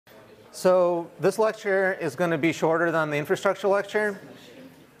So this lecture is going to be shorter than the infrastructure lecture,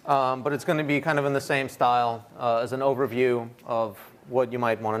 but it's going to be kind of in the same style as an overview of what you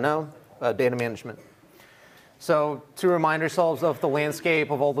might want to know about data management. So to remind ourselves of the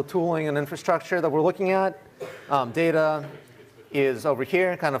landscape of all the tooling and infrastructure that we're looking at, data is over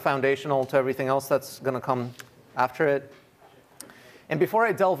here, kind of foundational to everything else that's going to come after it. And before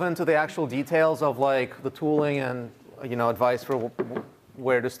I delve into the actual details of like the tooling and advice for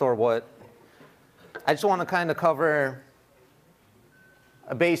where to store what, I just want to kind of cover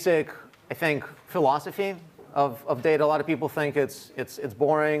a basic, I think, philosophy of data. A lot of people think it's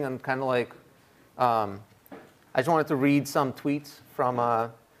boring and kind of like. I just wanted to read some tweets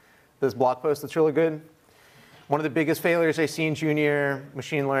from this blog post that's really good. One of the biggest failures I see in junior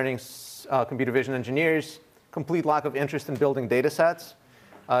machine learning, computer vision engineers, complete lack of interest in building data sets.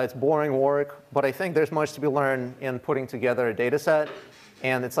 It's boring work, but I think there's much to be learned in putting together a data set,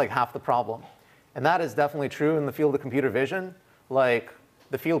 and it's like half the problem. And that is definitely true in the field of computer vision. Like,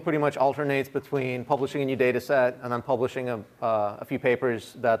 the field pretty much alternates between publishing a new data set and then publishing a few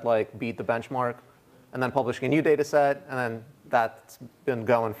papers that like beat the benchmark, and then publishing a new data set, and then that's been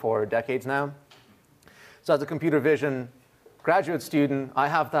going for decades now. So as a computer vision graduate student, I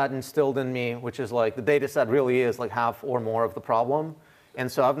have that instilled in me, which is like the data set really is like half or more of the problem. And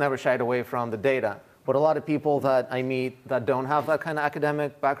so I've never shied away from the data. But a lot of people that I meet that don't have that kind of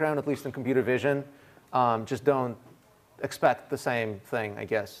academic background, at least in computer vision, just don't expect the same thing, I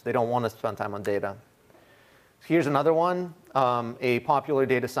guess. They don't want to spend time on data. Here's another one. A popular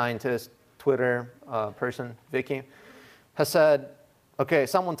data scientist, Twitter person, Vicky, has said, OK,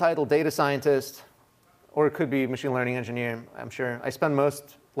 someone titled data scientist, or it could be machine learning engineer, I'm sure. I spend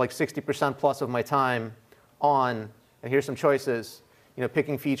most, like 60% plus of my time on, and here's some choices,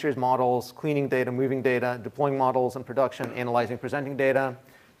 picking features, models, cleaning data, moving data, deploying models in production, analyzing, presenting data.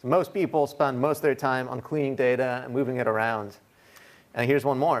 So most people spend most of their time on cleaning data and moving it around. And here's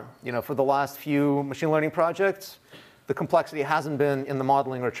one more. For the last few machine learning projects, the complexity hasn't been in the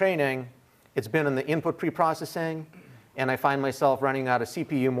modeling or training. It's been in the input pre-processing. And I find myself running out of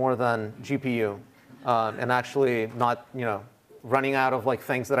CPU more than GPU. And actually not running out of like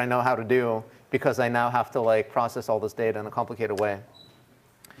things that I know how to do because I now have to like process all this data in a complicated way.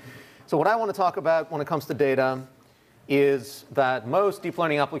 So what I want to talk about when it comes to data is that most deep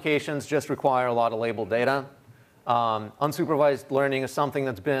learning applications just require a lot of labeled data. Unsupervised learning is something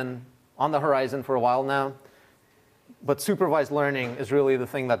that's been on the horizon for a while now. But supervised learning is really the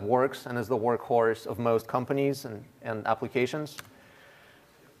thing that works and is the workhorse of most companies and applications.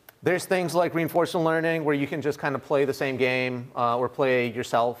 There's things like reinforcement learning where you can just kind of play the same game or play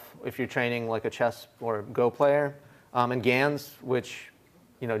yourself if you're training like a chess or Go player. And GANs, which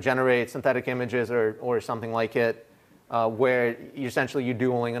generate synthetic images or something like it, where essentially you're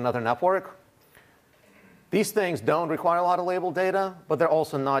dueling another network. These things don't require a lot of labeled data, but they're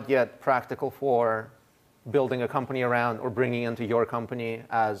also not yet practical for building a company around or bringing into your company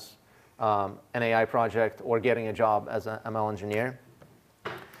as an AI project or getting a job as an ML engineer.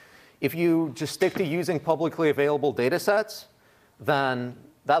 If you just stick to using publicly available data sets, then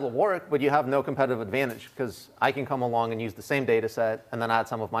that'll work, but you have no competitive advantage because I can come along and use the same data set and then add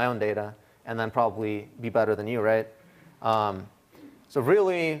some of my own data and then probably be better than you, right? So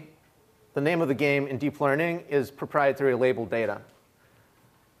really, the name of the game in deep learning is proprietary labeled data.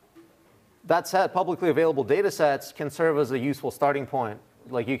 That said, publicly available data sets can serve as a useful starting point.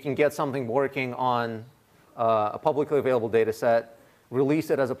 Like you can get something working on a publicly available data set, release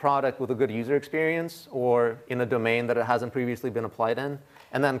it as a product with a good user experience or in a domain that it hasn't previously been applied in,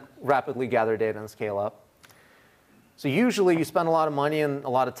 and then rapidly gather data and scale up. So usually you spend a lot of money and a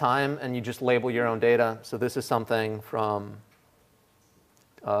lot of time and you just label your own data. So this is something from,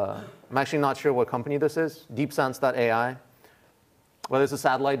 I'm actually not sure what company this is, deepsense.ai. Well, this is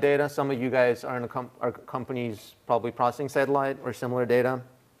satellite data. Some of you guys are in are companies probably processing satellite or similar data.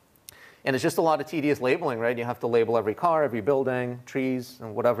 And it's just a lot of tedious labeling, right? You have to label every car, every building, trees,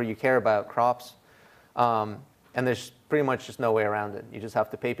 and whatever you care about, crops. And there's pretty much just no way around it. You just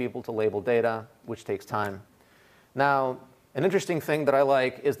have to pay people to label data, which takes time. Now, an interesting thing that I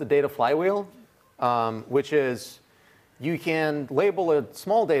like is the data flywheel, which is you can label a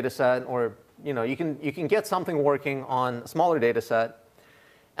small data set, or you can get something working on a smaller data set,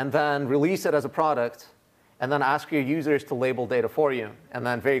 and then release it as a product, and then ask your users to label data for you. And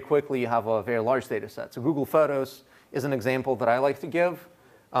then very quickly, you have a very large data set. So Google Photos is an example that I like to give,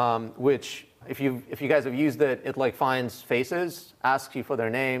 which if you guys have used it, it like finds faces, asks you for their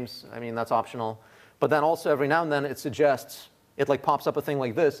names. I mean, that's optional. But then also every now and then, it suggests, it like pops up a thing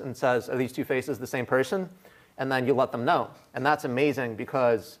like this and says, are these two faces the same person? And then you let them know. And that's amazing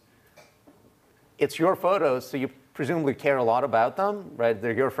because it's your photos, so you presumably care a lot about them, right?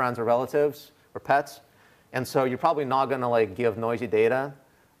 They're your friends or relatives or pets. And so you're probably not going to like give noisy data.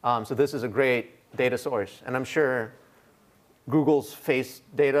 So this is a great data source. And I'm sure Google's face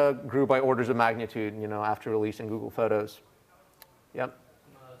data grew by orders of magnitude, after releasing Google Photos. Yep.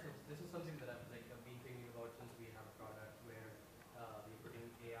 So this is something that I've been thinking about since we have a product where we put in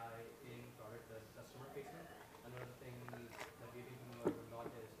AI in product that's customer facing. And one of the things that we're thinking about a lot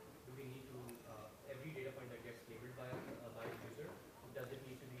is, do we need to every data point that gets labeled by a user, does it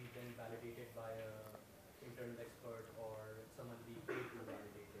need to be then validated by a internal expert or someone be paid to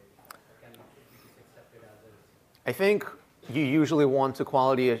validate it? Or can it be just accepted as is? I think you usually want to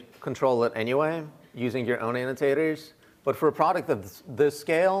quality control it anyway, using your own annotators. But for a product of this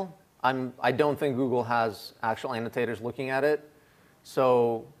scale, I don't think Google has actual annotators looking at it.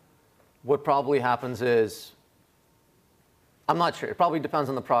 So what probably happens is, I'm not sure. It probably depends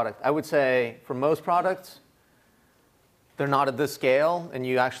on the product. I would say for most products, they're not at this scale, and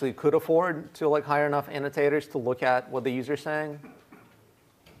you actually could afford to like hire enough annotators to look at what the user's saying.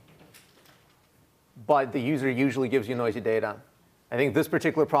 But the user usually gives you noisy data. I think this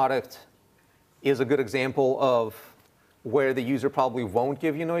particular product is a good example of where the user probably won't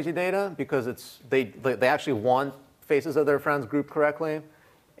give you noisy data because they actually want faces of their friends grouped correctly,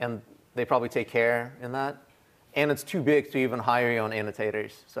 and they probably take care in that. And it's too big to even hire your own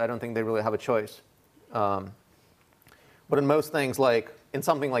annotators, so I don't think they really have a choice. But in most things, like in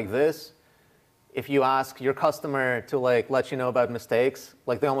something like this, if you ask your customer to like let you know about mistakes,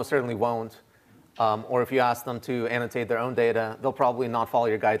 like they almost certainly won't. Or if you ask them to annotate their own data, they'll probably not follow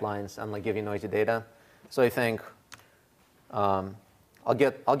your guidelines and like give you noisy data. So I think I'll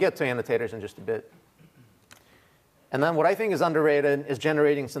get to annotators in just a bit. And then what I think is underrated is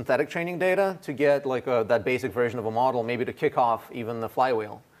generating synthetic training data to get like that basic version of a model, maybe to kick off even the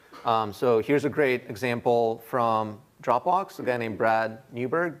flywheel. So here's a great example from Dropbox, a guy named Brad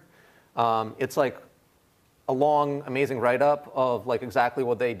Newberg. It's like a long, amazing write-up of like exactly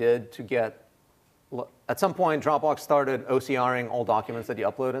what they did to get. At some point, Dropbox started OCRing all documents that you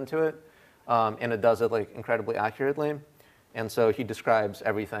upload into it, and it does it like incredibly accurately. And so he describes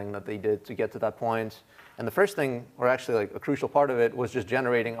everything that they did to get to that point. And the first thing, or actually like a crucial part of it, was just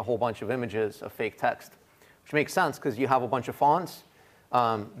generating a whole bunch of images of fake text, which makes sense because you have a bunch of fonts.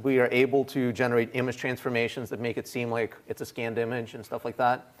 We are able to generate image transformations that make it seem like it's a scanned image and stuff like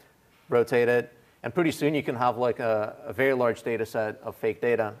that, rotate it. And pretty soon you can have like a very large data set of fake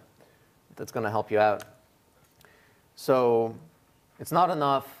data that's going to help you out. So it's not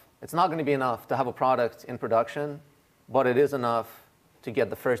enough. It's not going to be enough to have a product in production, but it is enough to get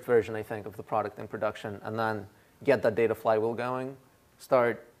the first version, I think, of the product in production, and then get that data flywheel going.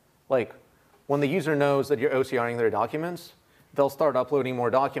 Start, like, when the user knows that you're OCRing their documents, they'll start uploading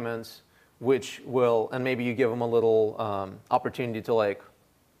more documents, which will, and maybe you give them a little opportunity to, like,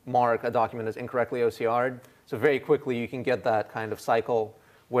 mark a document as incorrectly OCR'd. So very quickly, you can get that kind of cycle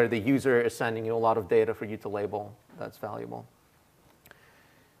where the user is sending you a lot of data for you to label that's valuable.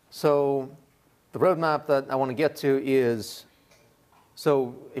 So the roadmap that I want to get to is,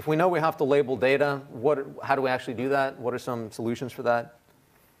 so if we know we have to label data, how do we actually do that? What are some solutions for that?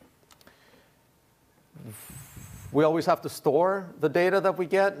 We always have to store the data that we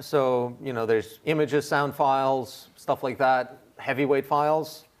get. So there's images, sound files, stuff like that, heavyweight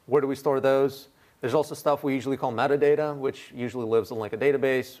files. Where do we store those? There's also stuff we usually call metadata, which usually lives in like a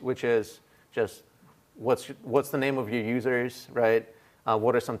database, which is just what's the name of your users, right?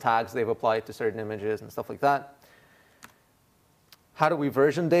 What are some tags they've applied to certain images and stuff like that. How do we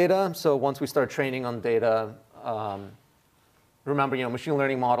version data? So once we start training on data, remember, machine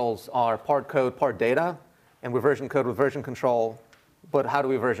learning models are part code, part data, and we version code with version control. But how do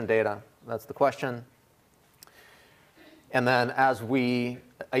we version data? That's the question. And then as we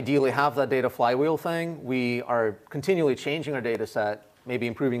ideally have that data flywheel thing, we are continually changing our data set, maybe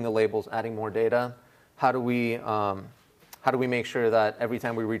improving the labels, adding more data. How do we make sure that every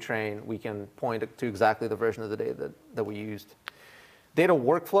time we retrain, we can point to exactly the version of the data that we used? Data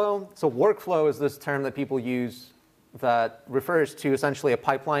workflow. So workflow is this term that people use that refers to essentially a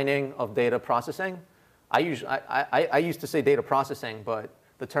pipelining of data processing. I used to say data processing, but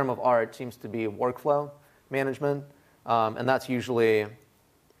the term of art seems to be workflow management. And that's usually,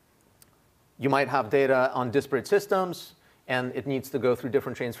 you might have data on disparate systems, and it needs to go through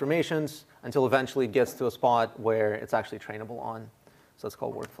different transformations until eventually it gets to a spot where it's actually trainable on. So that's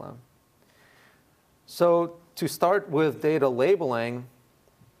called workflow. So to start with data labeling,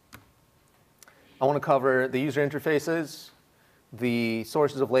 I want to cover the user interfaces, the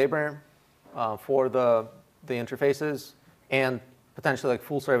sources of labor for the interfaces, and potentially like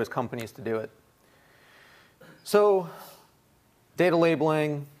full service companies to do it. So data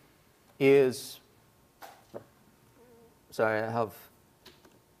labeling is, sorry, I have,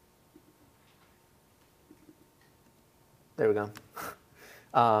 there we go.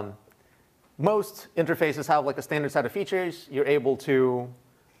 Most interfaces have like a standard set of features. You're able to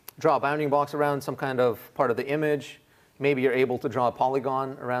draw a bounding box around some kind of part of the image. Maybe you're able to draw a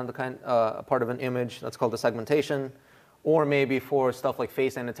polygon around the part of an image. That's called the segmentation. Or maybe for stuff like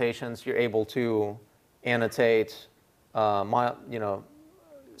face annotations, you're able to annotate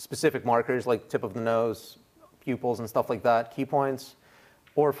specific markers like tip of the nose, pupils, and stuff like that, key points.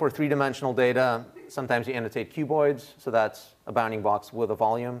 Or for three-dimensional data, sometimes you annotate cuboids. So that's a bounding box with a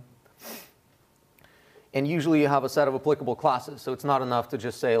volume. And usually you have a set of applicable classes. So it's not enough to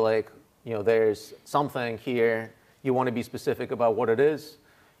just say, like, there's something here. You want to be specific about what it is.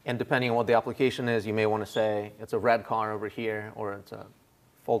 And depending on what the application is, you may want to say it's a red car over here, or it's a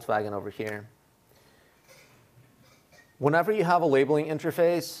Volkswagen over here. Whenever you have a labeling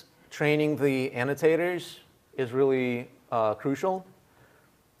interface, training the annotators is really crucial.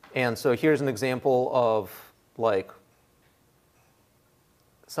 And so here's an example of like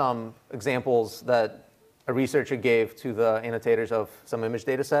some examples that a researcher gave to the annotators of some image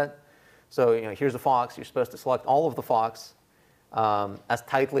data set. So here's a fox. You're supposed to select all of the fox as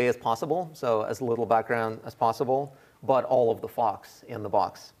tightly as possible, so as little background as possible, but all of the fox in the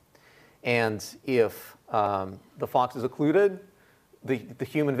box. And if the fox is occluded, the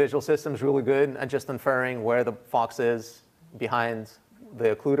human visual system is really good at just inferring where the fox is behind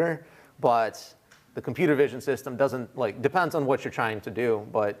the occluder, but the computer vision system doesn't, depends on what you're trying to do,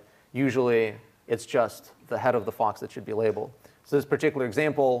 but usually it's just the head of the fox that should be labeled. So this particular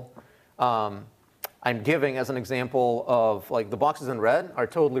example I'm giving as an example of, the boxes in red are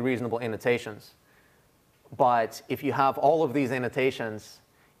totally reasonable annotations. But if you have all of these annotations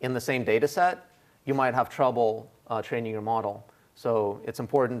in the same data set, you might have trouble training your model. So it's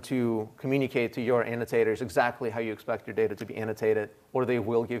important to communicate to your annotators exactly how you expect your data to be annotated, or they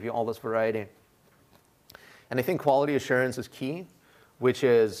will give you all this variety. And I think quality assurance is key, which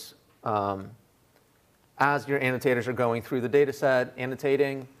is as your annotators are going through the data set,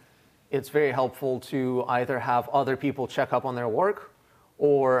 annotating, it's very helpful to either have other people check up on their work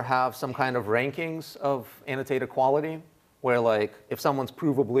or have some kind of rankings of annotated quality, where if someone's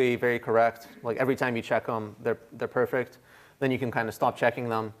provably very correct, every time you check them, they're perfect, then you can kind of stop checking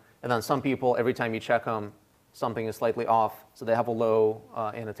them. And then some people, every time you check them, something is slightly off, so they have a low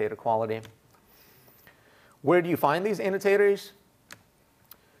annotated quality. Where do you find these annotators?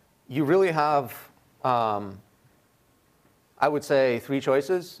 You really have, I would say, 3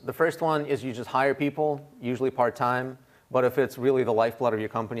 choices. The first one is you just hire people, usually part-time. But if it's really the lifeblood of your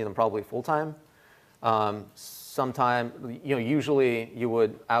company, then probably full-time. Usually you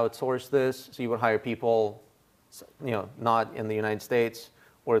would outsource this. So you would hire people, not in the United States,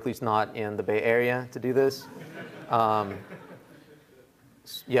 or at least not in the Bay Area to do this.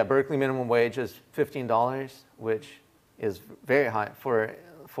 Yeah, Berkeley minimum wage is $15, which is very high for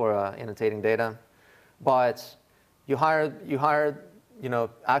annotating data. But you hire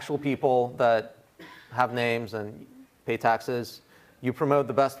actual people that have names and pay taxes. You promote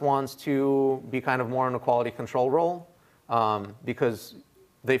the best ones to be kind of more in a quality control role because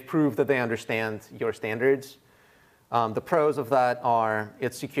they've proved that they understand your standards. The pros of that are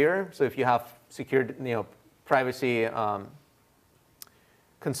it's secure. So if you have secured, privacy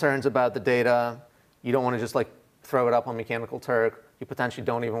concerns about the data, you don't want to just throw it up on Mechanical Turk. You potentially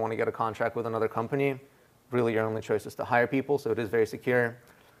don't even want to get a contract with another company. Really, your only choice is to hire people, so it is very secure.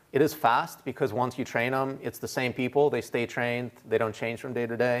 It is fast because once you train them, it's the same people. They stay trained. They don't change from day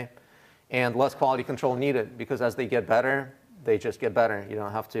to day. And less quality control needed because as they get better, they just get better. You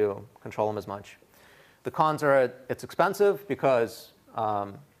don't have to control them as much. The cons are it's expensive because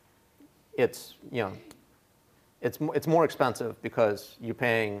it's more expensive because you're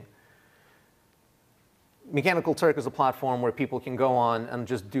paying. Mechanical Turk is a platform where people can go on and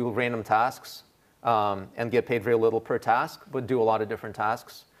just do random tasks and get paid very little per task, but do a lot of different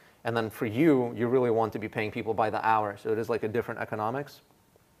tasks. And then for you really want to be paying people by the hour. So it is a different economics.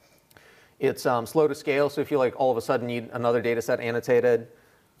 It's slow to scale. So if you all of a sudden need another data set annotated,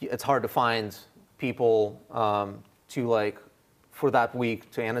 it's hard to find people for that week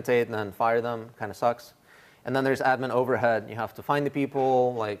to annotate and then fire them. Kind of sucks. And then there's admin overhead. You have to find the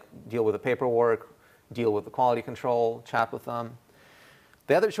people, deal with the paperwork, deal with the quality control, chat with them.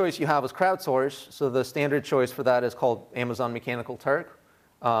 The other choice you have is crowdsource. So the standard choice for that is called Amazon Mechanical Turk,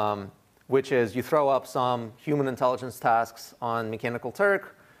 which is you throw up some human intelligence tasks on Mechanical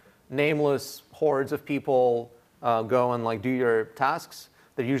Turk. Nameless hordes of people go and do your tasks.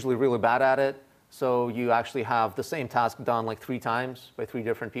 They're usually really bad at it. So you actually have the same task done like 3 times by 3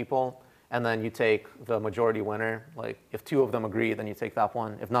 different people. And then you take the majority winner. Like if 2 of them agree, then you take that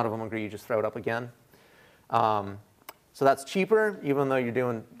one. If none of them agree, you just throw it up again. So that's cheaper, even though you're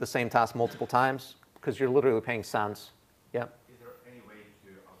doing the same task multiple times, because you're literally paying cents. Yeah. Is there any way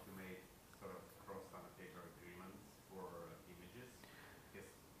to automate sort of cross-annotator agreements for images?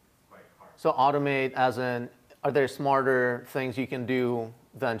 It's quite hard. So automate as in, are there smarter things you can do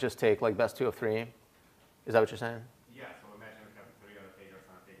than just take like best 2 of 3? Is that what you're saying? Yeah, so imagine we have 3 annotators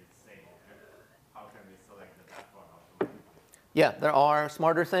annotating the same object. How can we select the best one automatically? Yeah, there are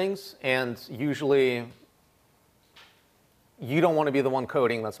smarter things, and usually you don't want to be the one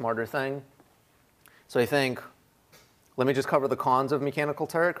coding that smarter thing. So I think, let me just cover the cons of Mechanical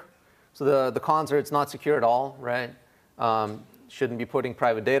Turk. So the cons are it's not secure at all, right? Shouldn't be putting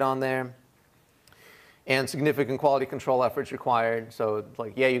private data on there. And significant quality control efforts required. So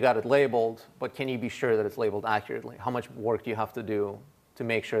like, yeah, you got it labeled, but can you be sure that it's labeled accurately? How much work do you have to do to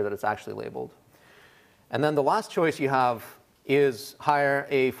make sure that it's actually labeled? And then the last choice you have is hire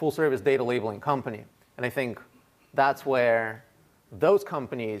a full-service data labeling company. And I think that's where those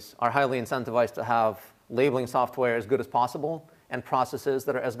companies are highly incentivized to have labeling software as good as possible and processes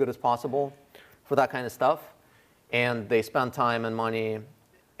that are as good as possible for that kind of stuff. And they spend time and money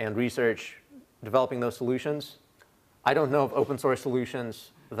and research developing those solutions. I don't know of open source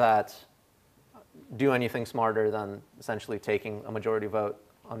solutions that do anything smarter than essentially taking a majority vote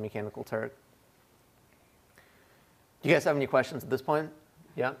on Mechanical Turk. Do you guys have any questions at this point?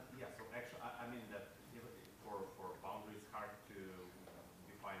 Yeah? Yeah, so actually, I mean that for boundaries, it's hard to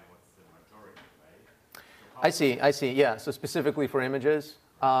define what's the majority, right? So I see, yeah. So specifically for images.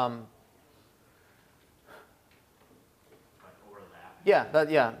 Like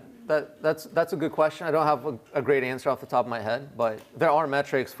overlap? That's a good question. I don't have a great answer off the top of my head, but there are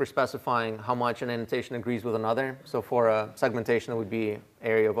metrics for specifying how much an annotation agrees with another. So for a segmentation, it would be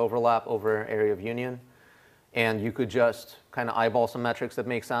area of overlap over area of union. And you could just kind of eyeball some metrics that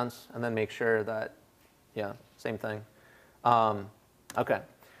make sense and then make sure that, yeah, same thing. OK,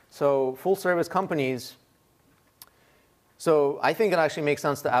 so full service companies. So I think it actually makes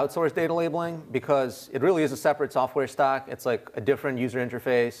sense to outsource data labeling because it really is a separate software stack. It's like a different user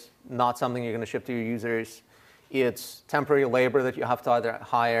interface, not something you're going to ship to your users. It's temporary labor that you have to either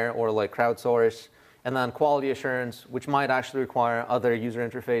hire or like crowdsource. And then quality assurance, which might actually require other user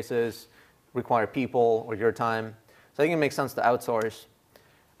interfaces, require people or your time. So I think it makes sense to outsource.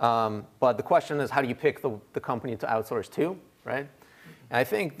 But the question is, how do you pick the company to outsource to, right? And I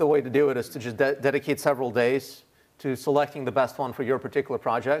think the way to do it is to just dedicate several days to selecting the best one for your particular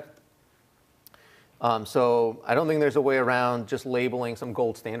project. So I don't think there's a way around just labeling some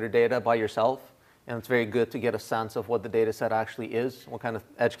gold standard data by yourself. And it's very good to get a sense of what the data set actually is, what kind of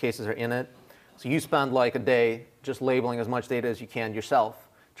edge cases are in it. So you spend like a day just labeling as much data as you can yourself,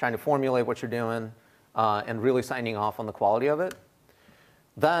 trying to formulate what you're doing, and really signing off on the quality of it.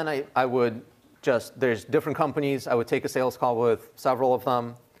 Then I would just, there's different companies. I would take a sales call with several of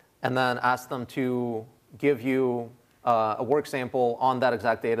them, and then ask them to give you a work sample on that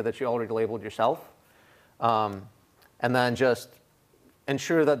exact data that you already labeled yourself. And then just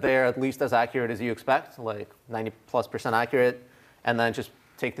ensure that they're at least as accurate as you expect, like 90+% accurate, and then just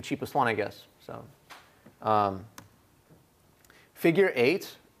take the cheapest one, I guess. So Figure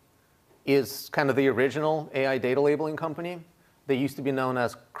 8 is kind of the original AI data labeling company. They used to be known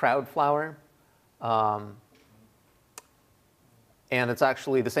as Crowdflower. And it's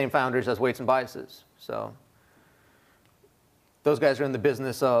actually the same founders as Weights and Biases. So those guys are in the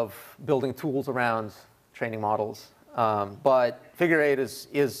business of building tools around training models. But Figure 8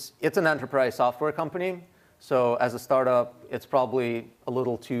 it's an enterprise software company. So as a startup, it's probably a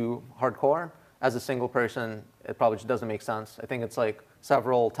little too hardcore. As a single person, it probably just doesn't make sense. I think it's like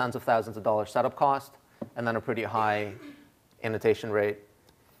several tens of thousands of dollars setup cost, and then a pretty high annotation rate.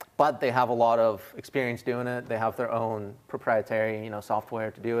 But they have a lot of experience doing it. They have their own proprietary,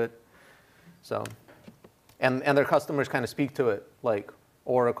 software to do it. So, and their customers kind of speak to it, like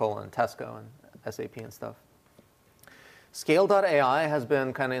Oracle and Tesco and SAP and stuff. Scale.ai has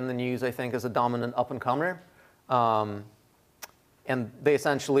been kind of in the news, I think, as a dominant up-and-comer. And they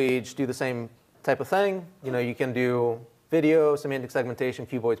essentially just do the same type of thing. You can do video, semantic segmentation,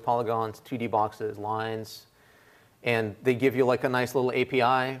 cuboids, polygons, 2D boxes, lines. And they give you like a nice little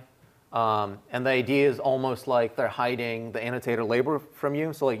API. And the idea is almost like they're hiding the annotator labor from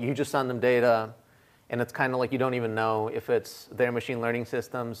you. So like you just send them data, and it's kind of like you don't even know if it's their machine learning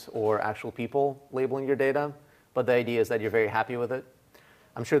systems or actual people labeling your data. But the idea is that you're very happy with it.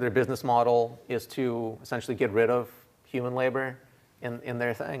 I'm sure their business model is to essentially get rid of human labor in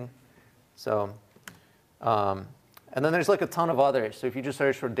their thing. So, and then there's like a ton of others. So if you just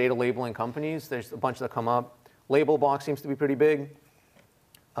search for data labeling companies, there's a bunch that come up. Labelbox seems to be pretty big.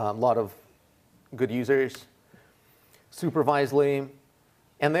 A lot of good users. Supervisely.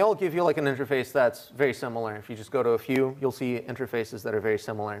 And they all give you like an interface that's very similar. If you just go to a few, you'll see interfaces that are very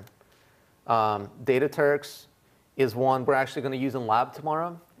similar. Data Turks is one we're actually going to use in lab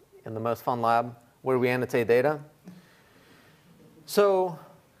tomorrow, in the most fun lab, where we annotate data. So,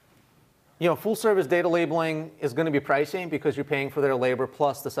 full service data labeling is going to be pricey because you're paying for their labor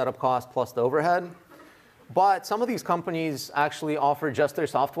plus the setup cost plus the overhead. But some of these companies actually offer just their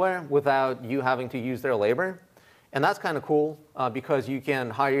software without you having to use their labor. And that's kind of cool because you can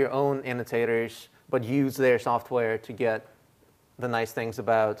hire your own annotators, but use their software to get the nice things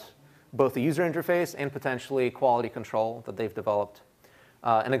about both the user interface and potentially quality control that they've developed.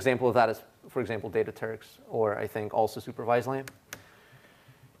 An example of that is, for example, Data Turks, or I think also Supervisely.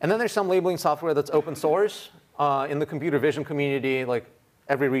 And then there's some labeling software that's open source. In the computer vision community, like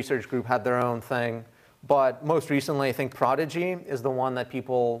every research group had their own thing. But most recently, I think Prodigy is the one that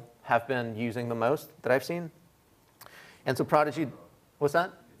people have been using the most that I've seen. And so Prodigy, what's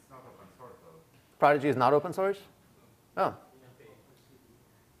that? It's not open source, though. Prodigy is not open source? Oh.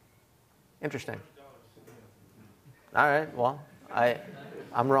 Interesting. All right, well,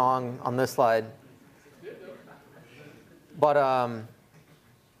 I'm wrong on this slide. But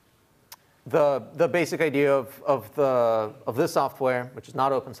the basic idea of this software, which is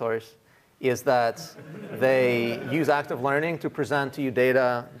not open source, is that they use active learning to present to you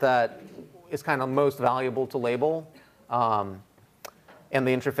data that is kind of most valuable to label. And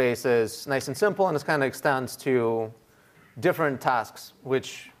the interface is nice and simple, and it kind of extends to different tasks,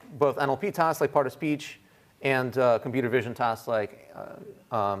 which both NLP tasks like part of speech and computer vision tasks like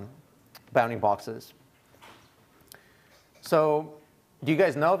bounding boxes. So do you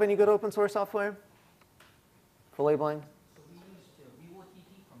guys know of any good open source software for labeling? So we used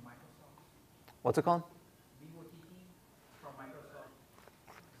VOTT from Microsoft. What's it called? VOTT from Microsoft.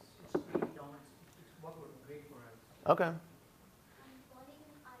 It's pretty down. It's worked great for us. Okay.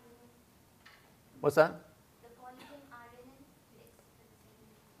 What's that? The polygon RNN flex.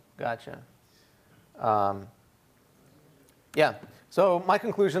 Gotcha. Yeah. So my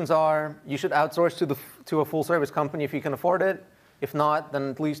conclusions are you should outsource to a full service company if you can afford it. If not,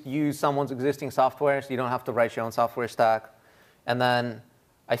 then at least use someone's existing software so you don't have to write your own software stack. And then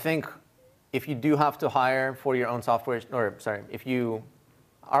I think if you do have to hire for your own software, or sorry, if you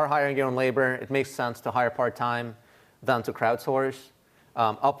are hiring your own labor, it makes sense to hire part-time than to crowdsource.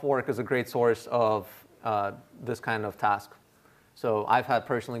 Upwork is a great source of this kind of task. So I've had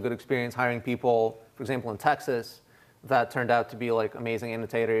personally good experience hiring people, for example, in Texas, that turned out to be like amazing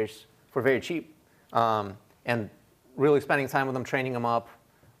annotators for very cheap. And really spending time with them, training them up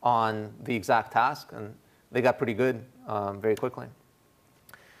on the exact task, and they got pretty good very quickly.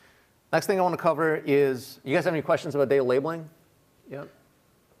 Next thing I want to cover is, you guys have any questions about data labeling? Yep.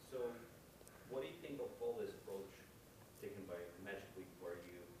 So what do you think of all this approach taken by Magic Leap, where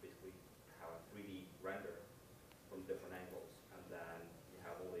you basically have a 3D render from different angles, and then you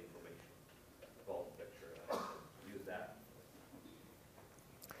have all the information about the picture and use that?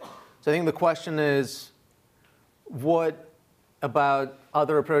 So I think the question is, what about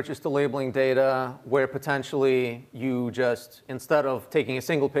other approaches to labeling data where potentially you just, instead of taking a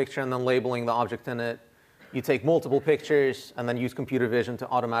single picture and then labeling the object in it, you take multiple pictures and then use computer vision to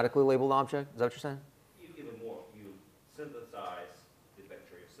automatically label the object? Is that what you're saying? Even more, you synthesize the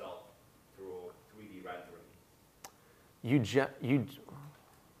picture yourself through 3D rendering.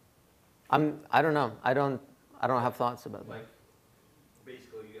 I don't know. I don't have thoughts about that. Like,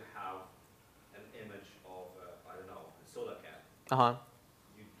 basically you have an image of, I don't know, a soda can. Uh-huh.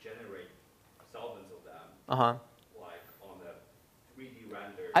 You generate thousands of them, Uh-huh. like on a 3D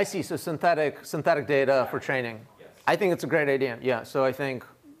render. I see. So synthetic data for training. Yes. I think it's a great idea. Yeah. So I think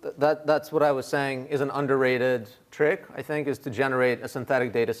that's what I was saying is an underrated trick, I think, is to generate a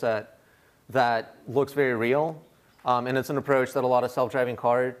synthetic data set that looks very real. And it's an approach that a lot of self-driving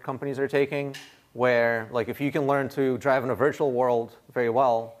car companies are taking, where like if you can learn to drive in a virtual world very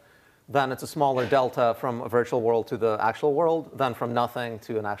well, then it's a smaller delta from a virtual world to the actual world than from nothing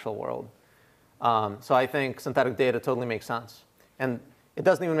to an actual world. So I think synthetic data totally makes sense. And it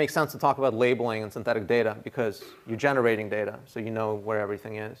doesn't even make sense to talk about labeling in synthetic data because you're generating data, so you know where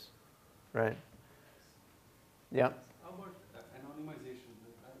everything is, right? Yeah? How about anonymization?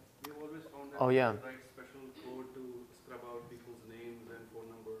 We've always found that Oh, yeah. you write special code to scrub out people's names and phone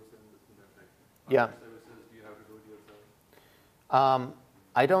numbers and this and that. Like, Yeah. other services, do you have to do it yourself?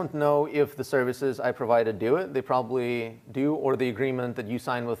 I don't know if the services I provided do it. They probably do, or the agreement that you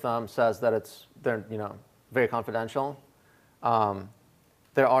sign with them says that they're very confidential.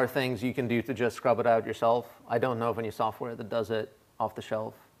 There are things you can do to just scrub it out yourself. I don't know of any software that does it off the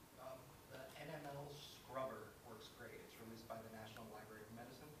shelf. The NML scrubber works great. It's released by the National Library of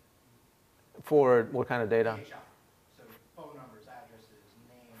Medicine. For what kind of data? DHL. So phone numbers, addresses,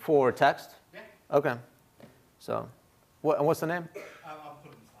 names. For text? Yeah. Okay. So, what's the name? I'll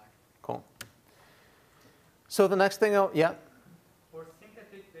put it in Slack. Cool. So the next thing, yeah? For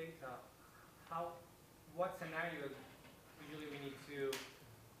synthetic data, what scenarios usually we need to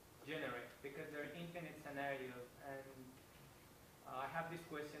generate? Because there are infinite scenarios, and I have this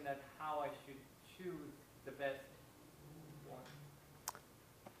question that how I should choose the best one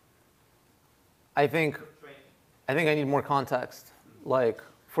I think for training. I need more context. Like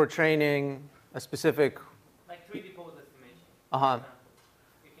for training a specific. Like 3D pose estimation. Uh huh. For example.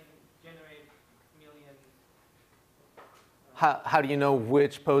 We can generate millions. How do you know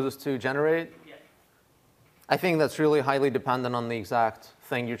which poses to generate? Yes. I think that's really highly dependent on the exact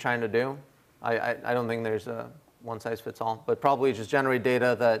thing you're trying to do. I don't think there's a one size fits all, but probably just generate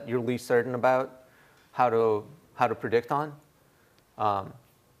data that you're least certain about how to predict on.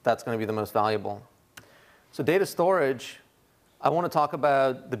 That's going to be the most valuable. So data storage, I want to talk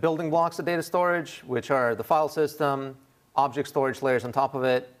about the building blocks of data storage, which are the file system, object storage layers on top of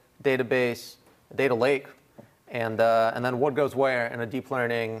it, database, a data lake, and then what goes where in a deep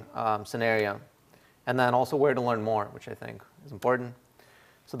learning scenario. And then also where to learn more, which I think is important.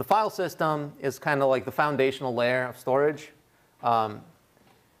 So the file system is kind of like the foundational layer of storage.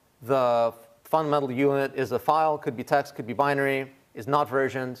 The fundamental unit is a file, could be text, could be binary, is not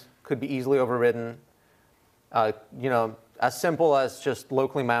versioned, could be easily overridden. As simple as just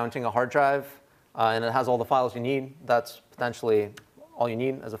locally mounting a hard drive, and it has all the files you need. That's potentially all you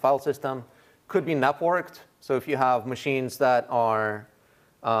need as a file system. Could be networked. So if you have machines that are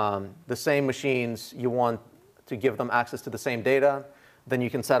the same machines, you want to give them access to the same data, then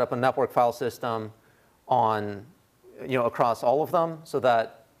you can set up a network file system on, across all of them so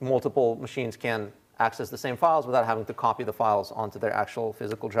that multiple machines can access the same files without having to copy the files onto their actual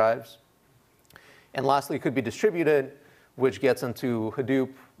physical drives. And lastly, it could be distributed, which gets into Hadoop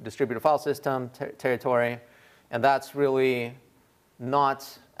distributed file system territory. And that's really not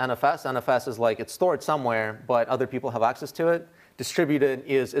NFS. NFS is like it's stored somewhere, but other people have access to it. Distributed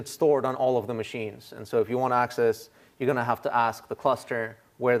is it's stored on all of the machines. And so if you want access, you're going to have to ask the cluster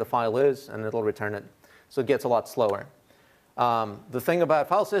where the file is, and it'll return it. So it gets a lot slower. The thing about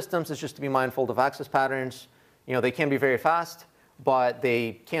file systems is just to be mindful of access patterns. They can be very fast, but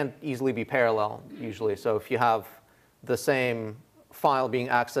they can't easily be parallel usually. So if you have the same file being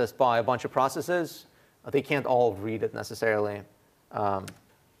accessed by a bunch of processes, they can't all read it necessarily.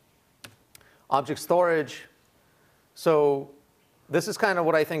 Object storage. So this is kind of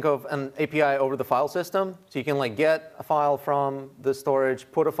what I think of an API over the file system. So you can get a file from the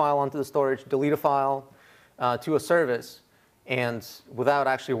storage, put a file onto the storage, delete a file to a service, and without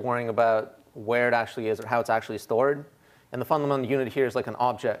actually worrying about where it actually is or how it's actually stored. And the fundamental unit here is like an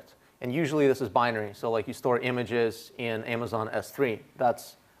object. And usually this is binary. So you store images in Amazon S3.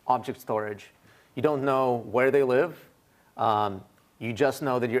 That's object storage. You don't know where they live. You just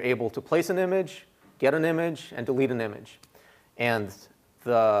know that you're able to place an image, get an image, and delete an image. And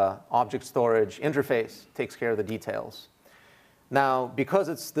the object storage interface takes care of the details. Now, because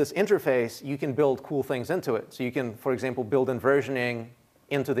it's this interface, you can build cool things into it. So you can, for example, build in versioning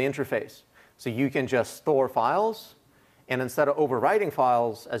into the interface. So you can just store files. And instead of overwriting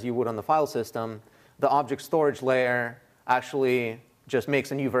files, as you would on the file system, the object storage layer actually just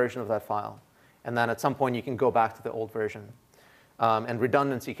makes a new version of that file. And then at some point, you can go back to the old version. And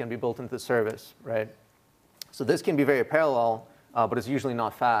redundancy can be built into the service, right? So this can be very parallel, but it's usually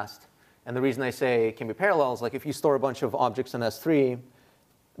not fast. And the reason I say it can be parallel is if you store a bunch of objects in S3,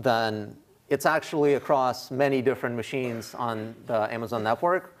 then it's actually across many different machines on the Amazon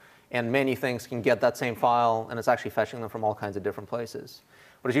network. And many things can get that same file, and it's actually fetching them from all kinds of different places.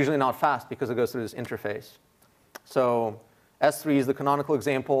 But it's usually not fast because it goes through this interface. So S3 is the canonical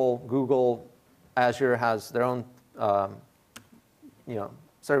example. Google, Azure has their own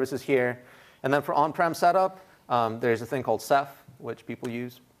services here. And then for on-prem setup, there's a thing called Ceph, which people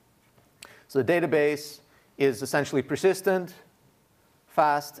use. So the database is essentially persistent,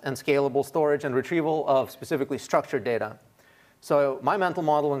 fast, and scalable storage and retrieval of specifically structured data. So my mental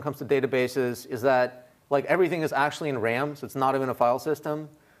model when it comes to databases is that everything is actually in RAM, so it's not even a file system,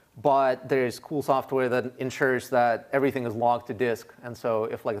 but there's cool software that ensures that everything is logged to disk. And so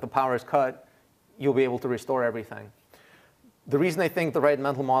if the power is cut, you'll be able to restore everything. The reason I think the right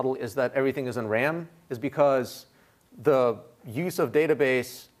mental model is that everything is in RAM is because the use of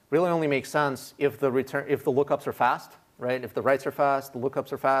database really only makes sense if the lookups are fast, right? If the writes are fast, the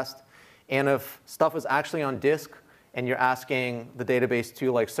lookups are fast, and if stuff is actually on disk and you're asking the database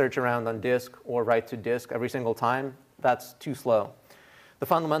to like search around on disk or write to disk every single time, that's too slow. The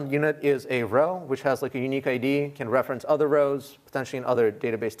fundamental unit is a row, which has like a unique ID, can reference other rows, potentially in other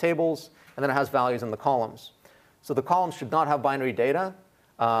database tables, and then it has values in the columns. So the columns should not have binary data.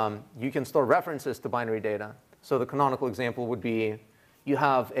 You can store references to binary data. So the canonical example would be you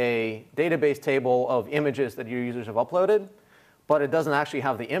have a database table of images that your users have uploaded, but it doesn't actually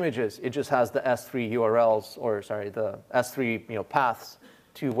have the images. It just has the S3 URLs, or sorry, the S3 paths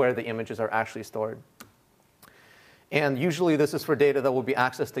to where the images are actually stored. And usually this is for data that will be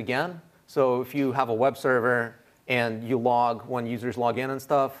accessed again. So if you have a web server and you log when users log in and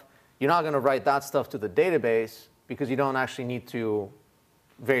stuff, you're not going to write that stuff to the database because you don't actually need to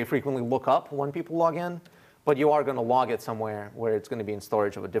very frequently look up when people log in, but you are going to log it somewhere where it's going to be in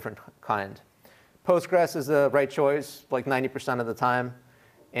storage of a different kind. Postgres is the right choice like 90% of the time,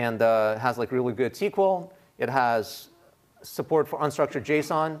 and has like really good SQL. It has support for unstructured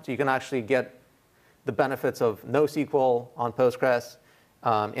JSON, so you can actually get the benefits of NoSQL on Postgres,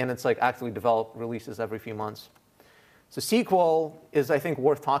 and it's like actively developed, releases every few months. So SQL is, I think,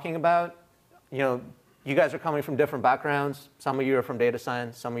 worth talking about. You guys are coming from different backgrounds. Some of you are from data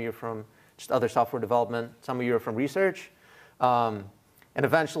science. Some of you are from just other software development. Some of you are from research. And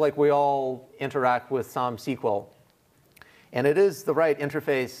eventually, like, we all interact with some SQL. And it is the right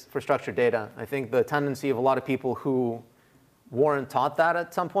interface for structured data. I think the tendency of a lot of people who weren't taught that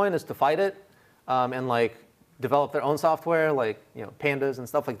at some point is to fight it and like develop their own software, like pandas and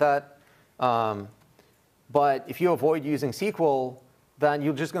stuff like that. But if you avoid using SQL, then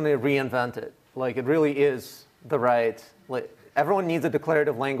you're just going to reinvent it. Like, it really is the right, like, everyone needs a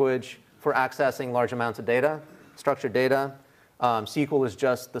declarative language for accessing large amounts of data, structured data. SQL is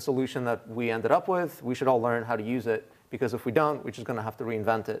just the solution that we ended up with. We should all learn how to use it, because if we don't, we're just going to have to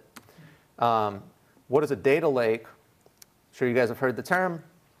reinvent it. What is a data lake? I'm sure you guys have heard the term.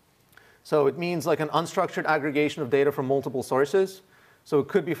 So it means like an unstructured aggregation of data from multiple sources. So it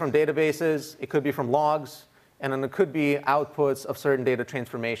could be from databases, it could be from logs, and then it could be outputs of certain data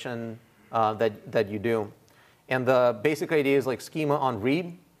transformation that you do. And the basic idea is like schema on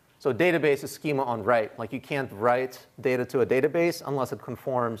read. So database is schema on write. Like, you can't write data to a database unless it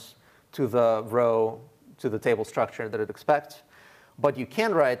conforms to the row, to the table structure that it expects. But you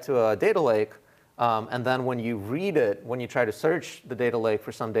can write to a data lake, and then when you read it, when you try to search the data lake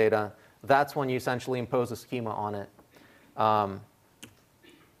for some data, that's when you essentially impose a schema on it.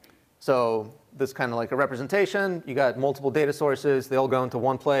 So this is kind of like a representation. You got multiple data sources. They all go into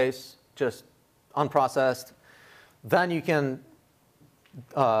one place, just unprocessed. Then you can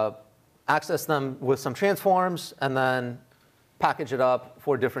access them with some transforms and then package it up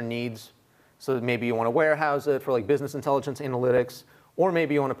for different needs. So maybe you want to warehouse it for like business intelligence analytics, or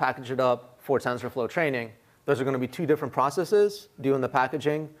maybe you want to package it up for TensorFlow training. Those are going to be two different processes doing the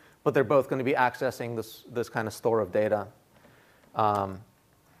packaging, but they're both going to be accessing this kind of store of data.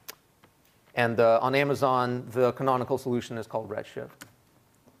 And on Amazon, the canonical solution is called Redshift.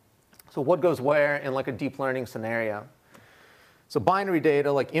 So what goes where in like a deep learning scenario? So binary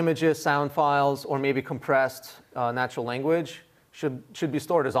data, like images, sound files, or maybe compressed natural language, should be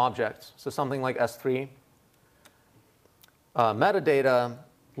stored as objects. So something like S3. Metadata,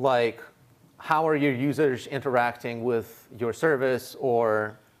 like how are your users interacting with your service,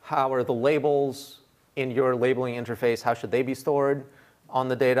 or how are the labels in your labeling interface, how should they be stored on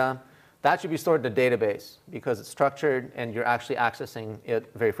the data? That should be stored in a database because it's structured and you're actually accessing it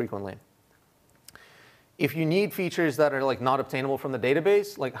very frequently. If you need features that are like not obtainable from the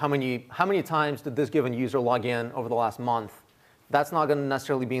database, like how many times did this given user log in over the last month, that's not going to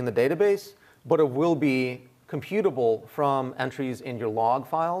necessarily be in the database, but it will be computable from entries in your log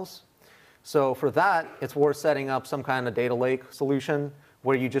files. So for that, it's worth setting up some kind of data lake solution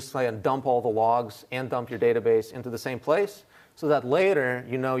where you just dump all the logs and dump your database into the same place, so that later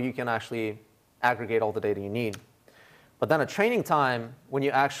you can actually aggregate all the data you need. But then at training time, when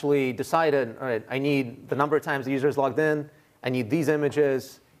you actually decided, all right, I need the number of times the user is logged in, I need these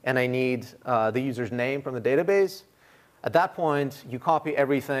images, and I need the user's name from the database, at that point, you copy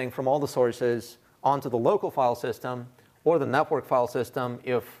everything from all the sources onto the local file system or the network file system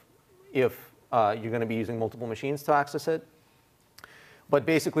if you're going to be using multiple machines to access it. But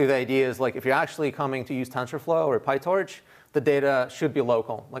basically, the idea is like if you're actually coming to use TensorFlow or PyTorch, the data should be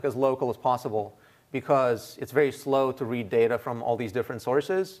local, like as local as possible, because it's very slow to read data from all these different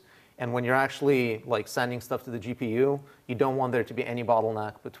sources. And when you're actually like sending stuff to the GPU, you don't want there to be any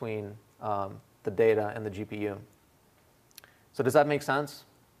bottleneck between the data and the GPU. So does that make sense?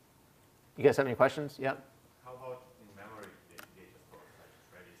 You guys have any questions? Yep. How about in memory data stores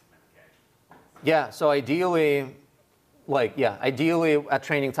like Redis and cache? Yeah, so ideally, ideally at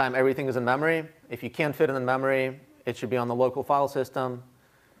training time, everything is in memory. If you can't fit it in memory, it should be on the local file system.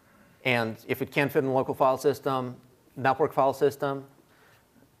 And if it can't fit in the local file system, network file system,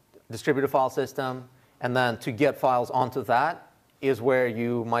 distributed file system, and then to get files onto that is where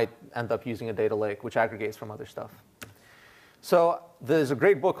you might end up using a data lake, which aggregates from other stuff. So there's a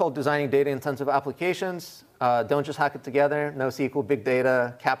great book called Designing Data-Intensive Applications. Don't just hack it together. NoSQL, big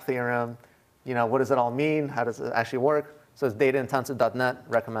data, CAP theorem. What does it all mean? How does it actually work? So it's dataintensive.net.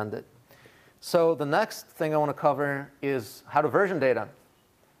 Recommend it. So the next thing I want to cover is how to version data.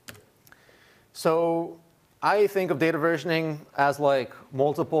 So I think of data versioning as like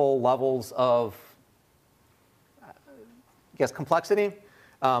multiple levels of, complexity.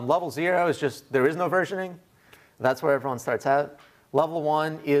 Level 0 is just there is no versioning. That's where everyone starts out. Level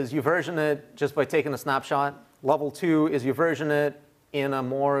 1 is you version it just by taking a snapshot. Level 2 is you version it in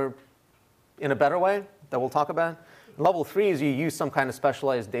a better way that we'll talk about. Level 3 is you use some kind of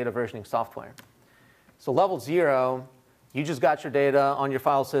specialized data versioning software. So level 0, you just got your data on your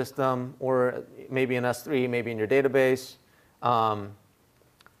file system, or maybe in S3, maybe in your database.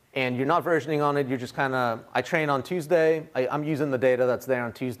 And you're not versioning on it. You're just kind of, I train on Tuesday. I'm using the data that's there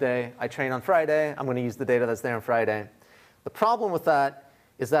on Tuesday. I train on Friday. I'm going to use the data that's there on Friday. The problem with that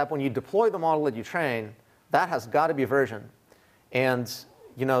is that when you deploy the model that you train, that has got to be versioned. And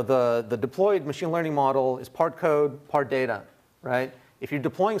the deployed machine learning model is part code, part data, right? If you're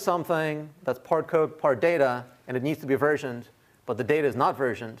deploying something that's part code, part data, and it needs to be versioned, but the data is not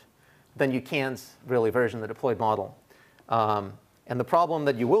versioned, then you can't really version the deployed model. And the problem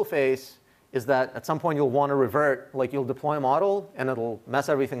that you will face is that at some point you'll want to revert, like you'll deploy a model and it'll mess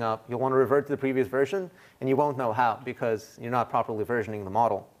everything up. You'll want to revert to the previous version, and you won't know how because you're not properly versioning the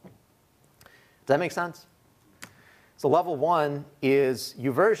model. Does that make sense? So level 1 is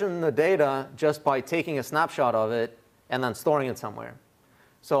you version the data just by taking a snapshot of it and then storing it somewhere.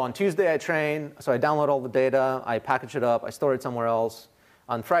 So on Tuesday I train, so I download all the data, I package it up, I store it somewhere else.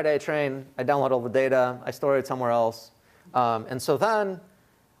 On Friday I train, I download all the data, I store it somewhere else. And so then,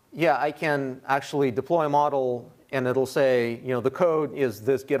 I can actually deploy a model, and it'll say, the code is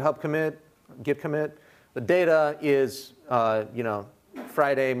this GitHub commit, git commit. The data is,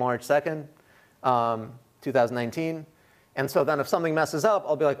 Friday, March 2nd, 2019. And so then if something messes up,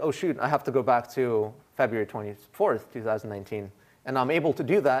 I'll be like, oh, shoot, I have to go back to February 24th, 2019. And I'm able to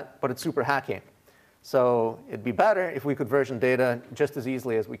do that, but it's super hacky. So it'd be better if we could version data just as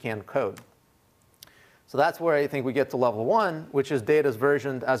easily as we can code. So that's where I think we get to level 1, which is data is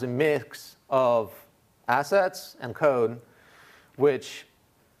versioned as a mix of assets and code, which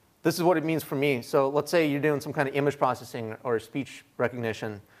this is what it means for me. So let's say you're doing some kind of image processing or speech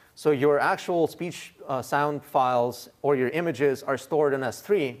recognition. So your actual speech sound files or your images are stored in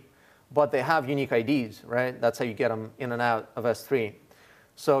S3, but they have unique IDs, right? That's how you get them in and out of S3.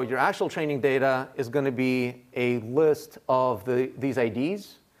 So your actual training data is going to be a list of these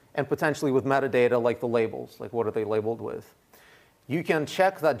IDs, and potentially with metadata like the labels, like what are they labeled with. You can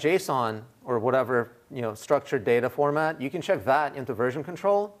check that JSON or whatever structured data format, you can check that into version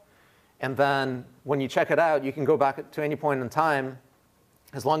control. And then when you check it out, you can go back to any point in time.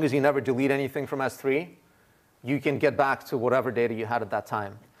 As long as you never delete anything from S3, you can get back to whatever data you had at that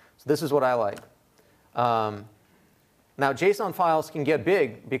time. So this is what I like. Now, JSON files can get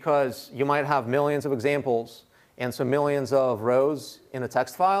big because you might have millions of examples. And so millions of rows in a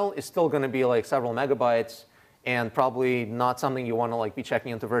text file is still going to be like several megabytes and probably not something you want to be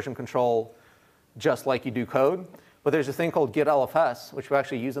checking into version control just like you do code. But there's a thing called Git LFS, which we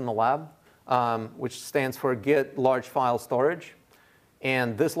actually use in the lab, which stands for Git Large File Storage.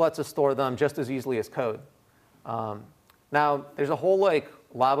 And this lets us store them just as easily as code. Now, there's a whole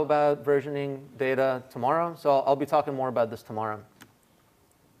lab about versioning data tomorrow. So I'll be talking more about this tomorrow.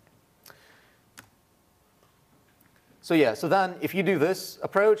 So so then if you do this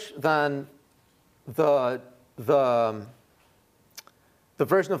approach, then the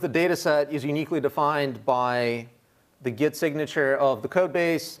version of the data set is uniquely defined by the Git signature of the code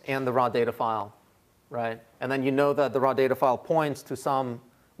base and the raw data file, right? And then you know that the raw data file points to some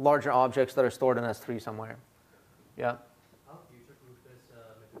larger objects that are stored in S3 somewhere. Yeah? How future-proof this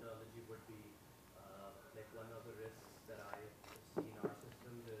methodology would be? One of the risks that I see in our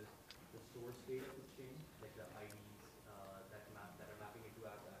systems is the source data would change, like the IDs that are mapping into the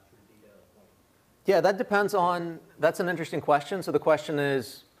actual data point. Yeah, that depends on, that's an interesting question. So the question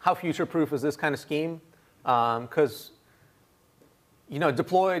is, how future-proof is this kind of scheme? Because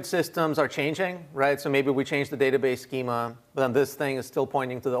deployed systems are changing, right? So maybe we change the database schema, but then this thing is still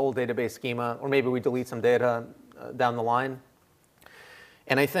pointing to the old database schema, or maybe we delete some data down the line.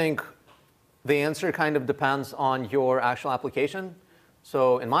 And I think the answer kind of depends on your actual application.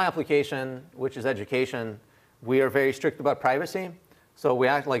 So in my application, which is education, we are very strict about privacy. So we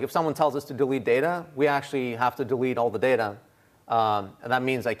act like if someone tells us to delete data, we actually have to delete all the data. And that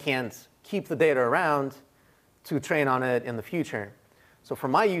means I can't keep the data around to train on it in the future. So for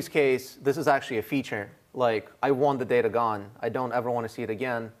my use case, this is actually a feature. Like, I want the data gone. I don't ever want to see it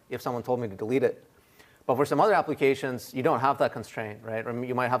again if someone told me to delete it. But for some other applications, you don't have that constraint, right? Or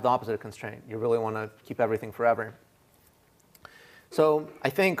you might have the opposite constraint. You really want to keep everything forever. So I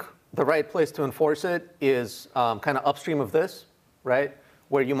think the right place to enforce it is kind of upstream of this, right?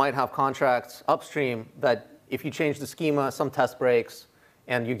 Where you might have contracts upstream that if you change the schema, some test breaks,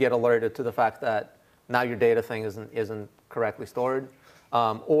 and you get alerted to the fact that now your data thing isn't correctly stored.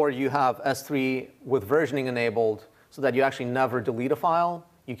 Or you have S3 with versioning enabled so that you actually never delete a file.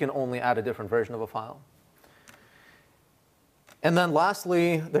 You can only add a different version of a file. And then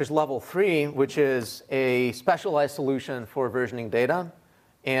lastly, there's level 3, which is a specialized solution for versioning data.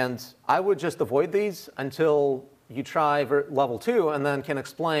 And I would just avoid these until you try level 2 and then can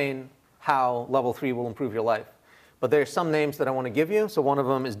explain how level 3 will improve your life. But there's some names that I want to give you. So one of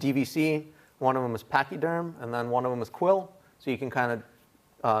them is DVC, one of them is Pachyderm, and then one of them is Quill. So you can kind of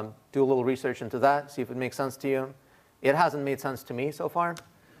do a little research into that, see if it makes sense to you. It hasn't made sense to me so far.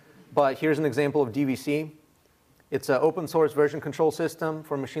 But here's an example of DVC. It's an open source version control system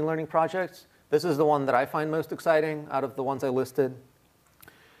for machine learning projects. This is the one that I find most exciting out of the ones I listed.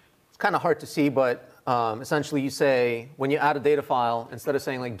 It's kind of hard to see, but essentially you say, when you add a data file, instead of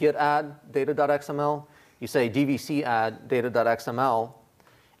saying like git add data.xml, you say dvc add data.xml,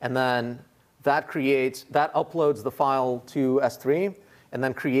 and then that uploads the file to S3, and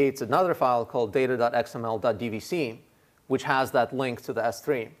then creates another file called data.xml.dvc, which has that link to the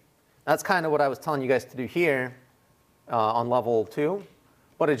S3. That's kind of what I was telling you guys to do here on level 2,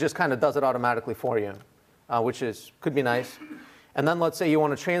 but it just kind of does it automatically for you, which could be nice. And then let's say you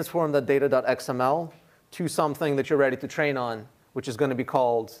want to transform that data.xml to something that you're ready to train on, which is going to be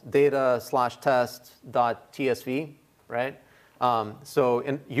called data/test.tsv, right?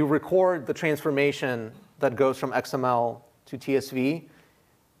 So you record the transformation that goes from XML to TSV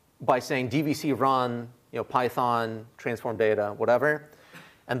by saying dvc run, Python, transform data, whatever.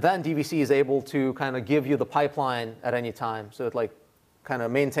 And then DVC is able to kind of give you the pipeline at any time. So it like kind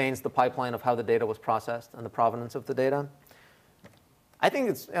of maintains the pipeline of how the data was processed and the provenance of the data. I think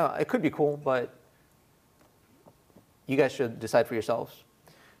it could be cool, but you guys should decide for yourselves.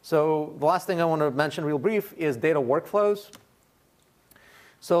 So the last thing I want to mention real brief is data workflows.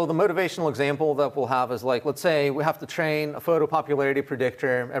 So the motivational example that we'll have is like, let's say we have to train a photo popularity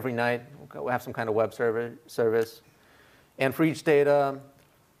predictor every night. We have some kind of web service. And for each data,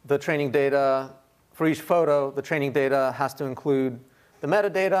 the training data, for each photo, the training data has to include the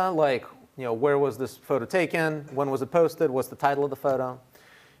metadata, like where was this photo taken, when was it posted, what's the title of the photo.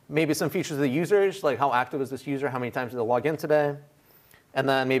 Maybe some features of the users, like how active is this user, how many times did they log in today. And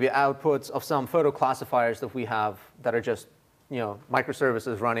then maybe outputs of some photo classifiers that we have that are just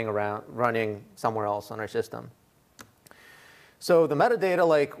microservices running somewhere else on our system. So the metadata,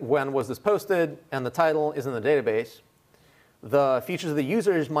 like when was this posted, and the title is in the database. The features of the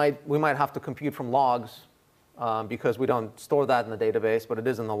users we might have to compute from logs because we don't store that in the database, but it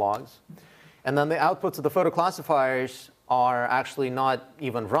is in the logs. And then the outputs of the photo classifiers are actually not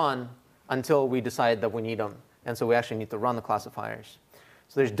even run until we decide that we need them. And so we actually need to run the classifiers.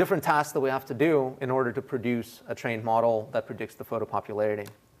 So there's different tasks that we have to do in order to produce a trained model that predicts the photo popularity.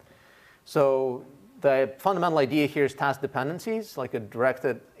 So the fundamental idea here is task dependencies, like a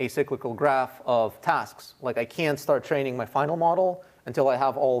directed acyclical graph of tasks. Like I can't start training my final model until I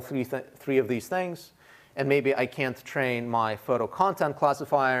have all three of these things. And maybe I can't train my photo content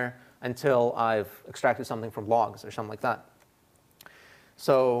classifier until I've extracted something from logs or something like that.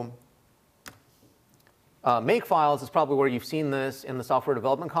 So makefiles is probably where you've seen this in the software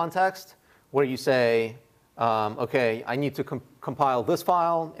development context, where you say, OK, I need to compile this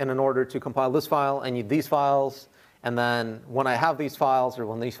file, and in order to compile this file, I need these files. And then when I have these files, or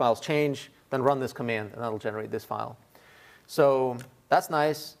when these files change, then run this command, and that'll generate this file. So that's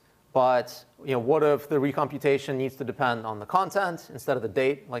nice. But what if the recomputation needs to depend on the content instead of the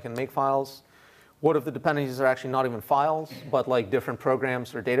date, like in makefiles? What if the dependencies are actually not even files, but like different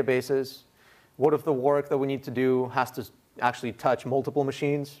programs or databases? What if the work that we need to do has to actually touch multiple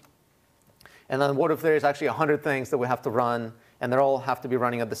machines? And then what if there's actually 100 things that we have to run, and they all have to be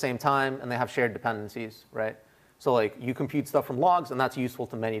running at the same time, and they have shared dependencies, right? So like you compute stuff from logs, and that's useful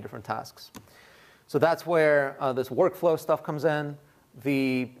to many different tasks. So that's where this workflow stuff comes in.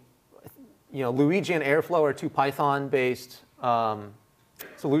 Luigi and Airflow are two Python-based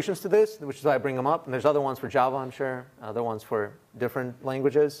solutions to this, which is why I bring them up. And there's other ones for Java, I'm sure, other ones for different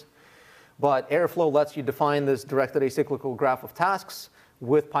languages. But Airflow lets you define this directed acyclical graph of tasks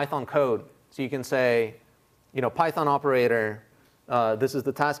with Python code. So you can say, Python operator, this is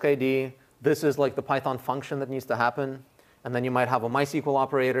the task ID. This is like the Python function that needs to happen. And then you might have a MySQL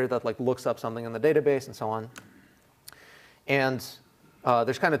operator that like looks up something in the database and so on. And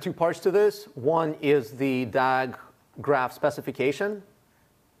there's kind of two parts to this. One is the DAG graph specification.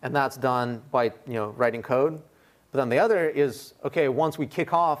 And that's done by writing code. But then the other is, OK, once we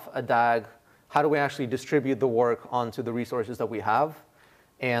kick off a DAG, how do we actually distribute the work onto the resources that we have?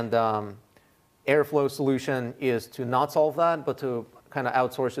 And Airflow's solution is to not solve that, but to kind of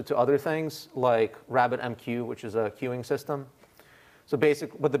outsource it to other things like RabbitMQ, which is a queuing system. So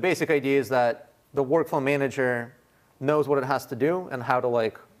but the basic idea is that the workflow manager knows what it has to do and how to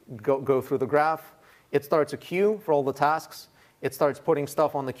like go through the graph. It starts a queue for all the tasks. It starts putting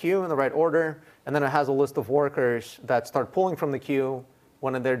stuff on the queue in the right order. And then it has a list of workers that start pulling from the queue.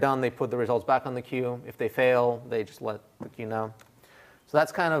 When they're done, they put the results back on the queue. If they fail, they just let the queue know. So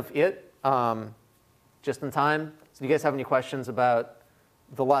that's kind of it, just in time. So do you guys have any questions about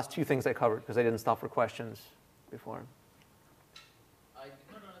the last two things I covered? Because I didn't stop for questions before. I did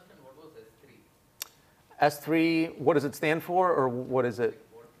not understand what was S3. S3, what does it stand for, or what is it?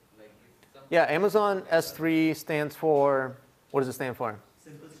 Yeah, Amazon S3 stands for, what does it stand for?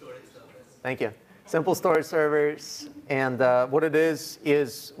 Simple storage service. Thank you. Simple storage servers. And what it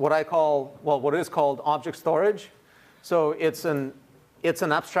is what what is called object storage. So it's an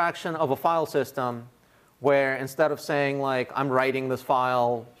abstraction of a file system where instead of saying like, I'm writing this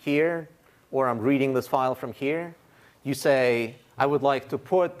file here, or I'm reading this file from here, you say, I would like to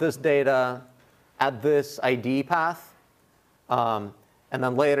put this data at this ID path. And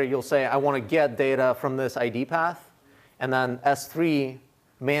then later you'll say, I want to get data from this ID path. And then S3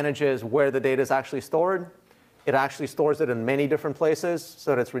 manages where the data is actually stored. It actually stores it in many different places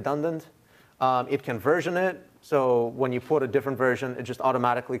so that it's redundant. It can version it. So when you put a different version, it just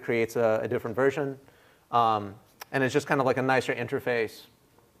automatically creates a different version. And it's just kind of like a nicer interface.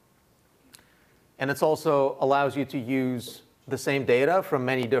 And it also allows you to use the same data from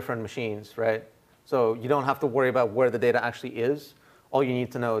many different machines, right? So you don't have to worry about where the data actually is. All you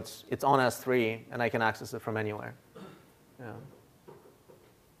need to know it's on S3, and I can access it from anywhere. Yeah.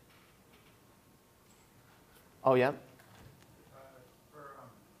 Oh, yeah? For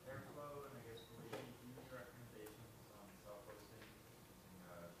Airflow and I guess for any recommendations on self-hosting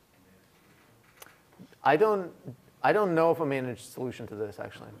using I don't know of a managed solution to this,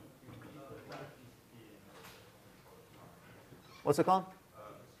 actually. What's it called?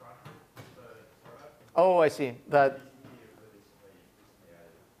 Oh, I see. That.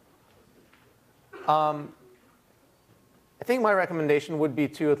 I think my recommendation would be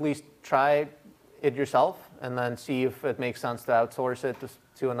to at least try it yourself and then see if it makes sense to outsource it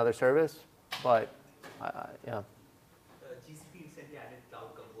to another service. But yeah. GCP recently added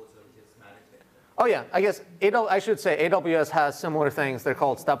Cloud Composer, which is management. Oh yeah, I guess I should say AWS has similar things. They're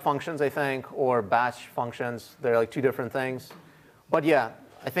called step functions, I think, or batch functions. They're like two different things. But yeah,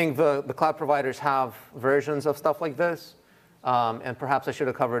 I think the cloud providers have versions of stuff like this. And perhaps I should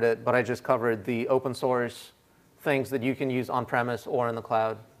have covered it, but I just covered the open source things that you can use on-premise or in the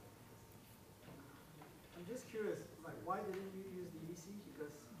cloud. I'm just curious, like, why didn't you use DVC?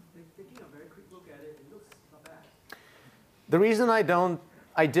 Because taking a very quick look at it, it looks not bad. The reason I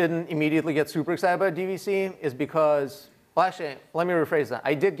didn't immediately get super excited about DVC is because, well, actually, let me rephrase that.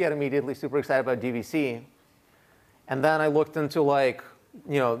 I did get immediately super excited about DVC. And then I looked into I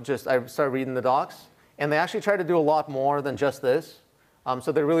started reading the docs. And they actually try to do a lot more than just this.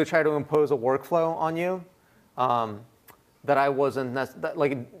 So they really try to impose a workflow on you that I wasn't,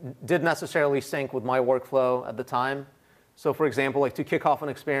 didn't necessarily sync with my workflow at the time. So for example, like to kick off an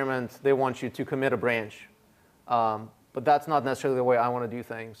experiment, they want you to commit a branch. But that's not necessarily the way I want to do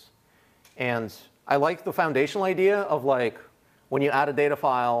things. And I like the foundational idea of like, when you add a data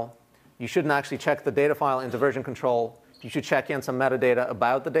file, you shouldn't actually check the data file into version control. You should check in some metadata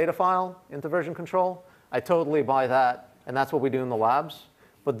about the data file into version control. I totally buy that, and that's what we do in the labs.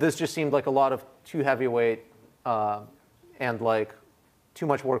 But this just seemed like a lot of too heavyweight and like too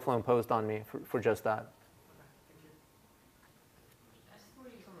much workflow imposed on me for just that.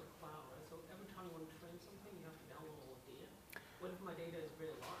 S3 is on the cloud, right? So every time you want to train something, you have to download all the data. What if my data is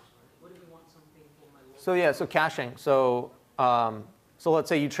very large? Right? What if we want some So yeah, so caching. So let's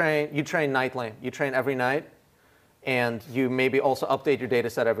say you train nightly. You train every night, and you maybe also update your data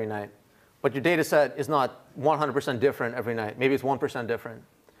set every night. But your data set is not 100% different every night. Maybe it's 1% different.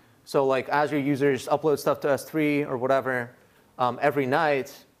 So like as your users upload stuff to S3 or whatever, every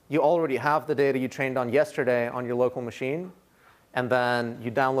night, you already have the data you trained on yesterday on your local machine. And then you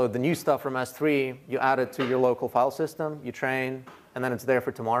download the new stuff from S3, you add it to your local file system, you train, and then it's there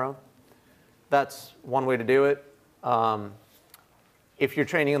for tomorrow. That's one way to do it. If you're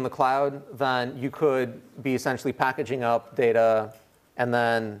training in the cloud, then you could be essentially packaging up data and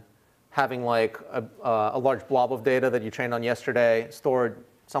then having like a large blob of data that you trained on yesterday stored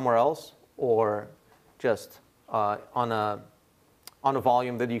somewhere else, or just on a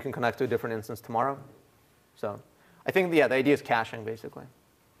volume that you can connect to a different instance tomorrow. So I think, yeah, the idea is caching, basically.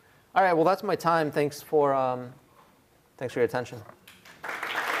 All right, well, that's my time. Thanks for your attention.